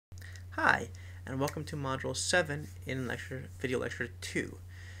Hi, and welcome to Module 7 in video lecture 2.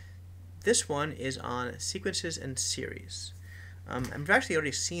 This one is on sequences and series. I've actually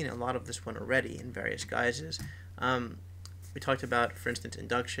already seen a lot of this one already in various guises. We talked about, for instance,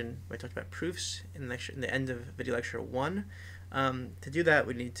 induction. We talked about proofs in the end of video lecture 1. To do that,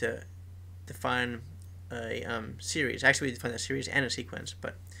 we need to define a series. Actually, we defined a series and a sequence,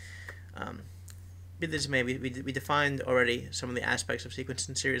 but be this as may, we defined already some of the aspects of sequence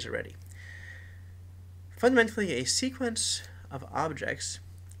and series already. Fundamentally, a sequence of objects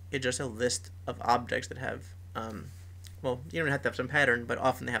is just a list of objects that have, well, you don't have to have some pattern, but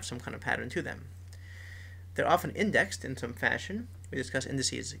often they have some kind of pattern to them. They're often indexed in some fashion. We discussed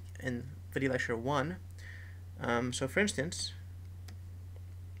indices in video lecture 1. So for instance,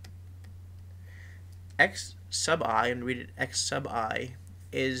 x sub I, and read it x sub I,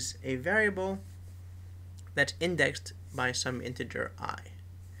 is a variable that's indexed by some integer I.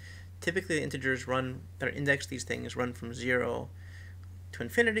 Typically, the integers that index these things run from 0 to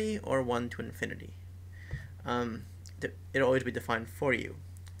infinity or 1 to infinity. It'll always be defined for you.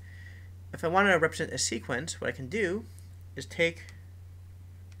 If I want to represent a sequence, what I can do is take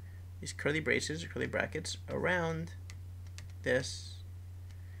these curly braces, or curly brackets, around this.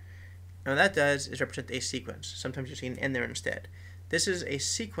 And what that does is represent a sequence. Sometimes you see an n there instead. This is a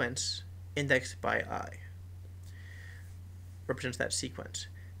sequence indexed by I. Represents that sequence.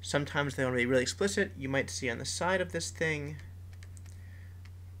 Sometimes they want to be really explicit. You might see on the side of this thing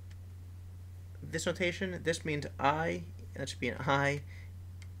this notation. This means I, that should be an I.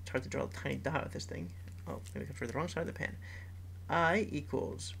 It's hard to draw a tiny dot with this thing. Oh, maybe I for the wrong side of the pen. I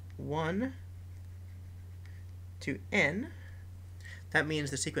equals 1 to n. That means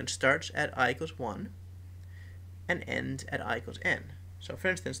the sequence starts at I equals 1 and ends at I equals n. So for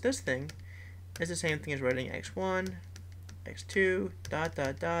instance, this thing is the same thing as writing x1, x2, dot,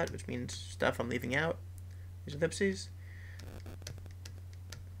 dot, dot, which means stuff I'm leaving out, these ellipses,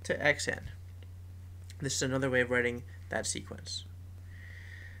 to xn. This is another way of writing that sequence.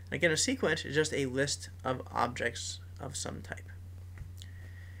 Again, a sequence is just a list of objects of some type.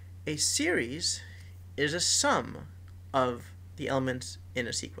 A series is a sum of the elements in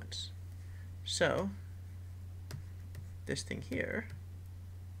a sequence. So, this thing here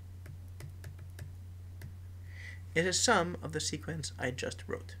is a sum of the sequence I just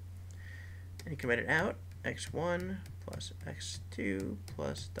wrote. And you can write it out, x1 plus x2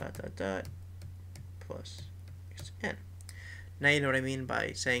 plus dot dot dot plus xn. Now you know what I mean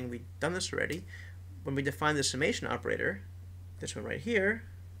by saying we've done this already. When we define the summation operator, this one right here,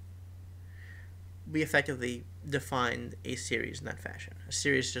 we effectively defined a series in that fashion. A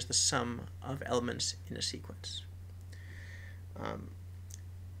series is just the sum of elements in a sequence.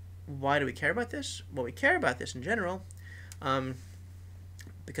 Why do we care about this? Well, we care about this in general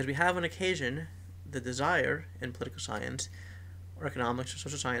because we have on occasion the desire in political science or economics or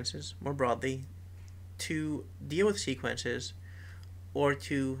social sciences more broadly to deal with sequences or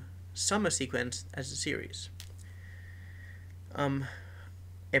to sum a sequence as a series. A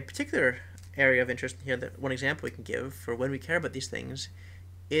particular area of interest here, that one example we can give for when we care about these things,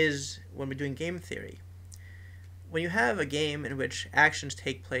 is when we're doing game theory. When you have a game in which actions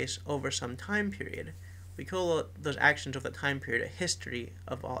take place over some time period, we call those actions over that time period a history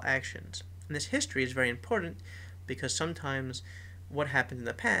of all actions. And this history is very important because sometimes what happened in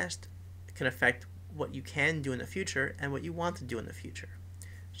the past can affect what you can do in the future and what you want to do in the future.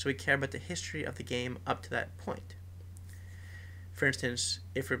 So we care about the history of the game up to that point. For instance,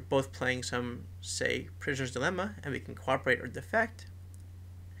 if we're both playing some, say, Prisoner's Dilemma, and we can cooperate or defect,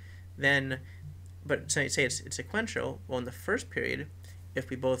 then, but say it's sequential, well, in the first period, if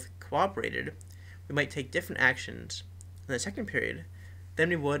we both cooperated, we might take different actions in the second period than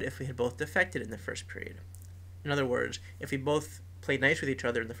we would if we had both defected in the first period. In other words, if we both played nice with each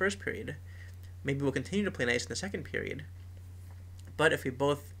other in the first period, maybe we'll continue to play nice in the second period, but if we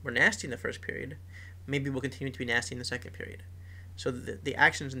both were nasty in the first period, maybe we'll continue to be nasty in the second period. So the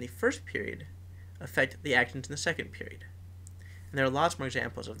actions in the first period affect the actions in the second period. And there are lots more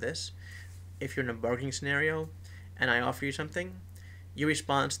examples of this. If you're in a bargaining scenario and I offer you something, your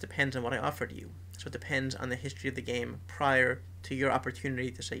response depends on what I offered you. So it depends on the history of the game prior to your opportunity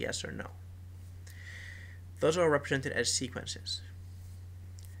to say yes or no. Those are represented as sequences.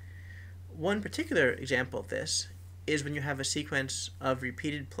 One particular example of this is when you have a sequence of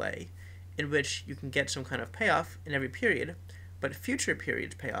repeated play in which you can get some kind of payoff in every period, but future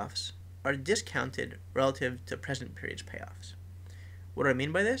periods' payoffs are discounted relative to present periods' payoffs. What do I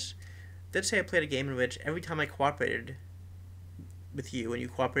mean by this? Let's say I played a game in which every time I cooperated with you and you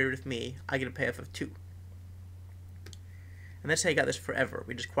cooperated with me, I get a payoff of 2. And let's say I got this forever.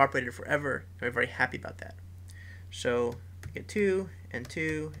 We just cooperated forever, and we're very happy about that. So I get 2, and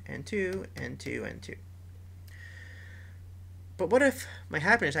 2, and 2, and 2, and 2. But what if my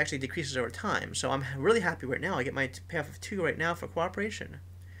happiness actually decreases over time? So I'm really happy right now. I get my payoff of 2 right now for cooperation.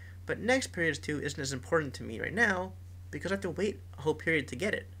 But next period 2 isn't as important to me right now because I have to wait a whole period to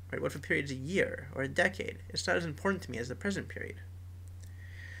get it. Right? What if a period is a year or a decade? It's not as important to me as the present period.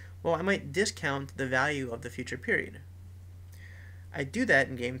 Well, I might discount the value of the future period. I do that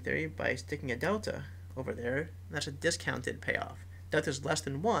in game theory by sticking a delta over there, and that's a discounted payoff. Delta is less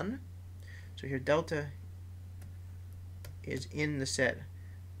than 1, so here delta is in the set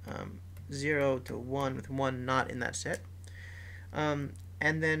 0 to 1 with 1 not in that set. And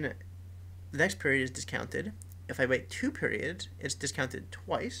then the next period is discounted. If I wait 2 periods, it's discounted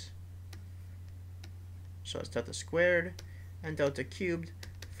twice. So it's delta squared and delta cubed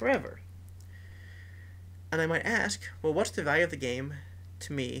forever. And I might ask, well, what's the value of the game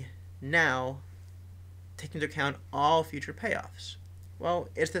to me now, taking into account all future payoffs? Well,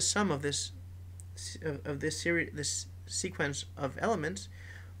 it's the sum of this series, this sequence of elements,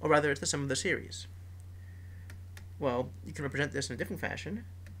 or rather, it's the sum of the series. Well, you can represent this in a different fashion.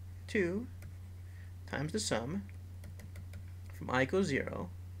 2 times the sum from I equals 0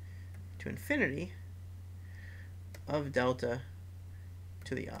 to infinity of delta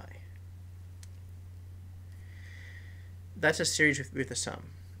to the I. That's a series with a sum.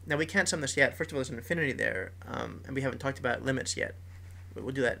 Now, we can't sum this yet. First of all, there's an infinity there, and we haven't talked about limits yet. But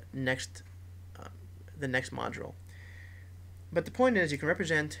we'll do that next, the next module. But the point is, you can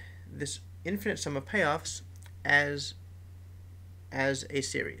represent this infinite sum of payoffs as a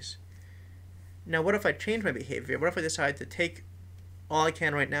series. Now, what if I change my behavior? What if I decide to take all I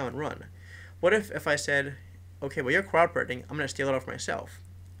can right now and run? What if I said, okay, well, you're cooperating, I'm going to steal it off myself,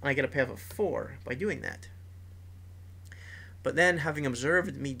 and I get a payoff of 4 by doing that. But then, having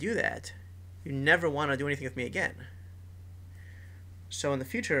observed me do that, you never want to do anything with me again. So in the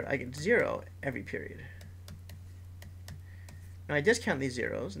future, I get 0 every period. Now I discount these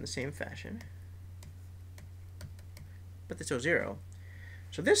zeros in the same fashion, but they're still 0.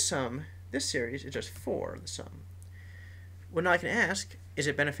 So this sum, this series, is just 4, the sum. Well, now I can ask, is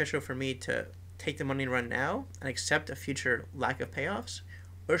it beneficial for me to take the money and run now and accept a future lack of payoffs?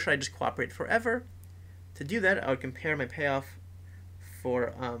 Or should I just cooperate forever? To do that, I would compare my payoff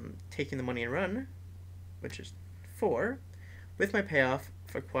for taking the money and run, which is 4, with my payoff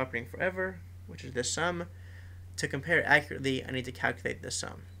for cooperating forever, which is this sum. To compare accurately, I need to calculate this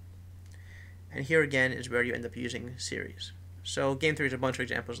sum. And here again is where you end up using series. So game theory is a bunch of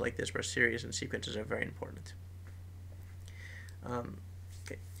examples like this where series and sequences are very important.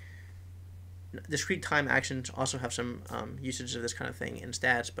 Okay. Discrete time actions also have some usage of this kind of thing in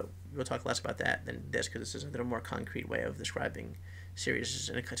stats, but we'll talk less about that than this because this is a little more concrete way of describing series,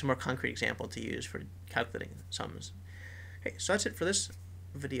 and it's a more concrete example to use for calculating sums. Okay, so that's it for this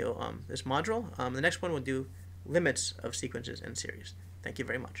video, this module. The next one we'll do limits of sequences and series. Thank you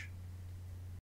very much.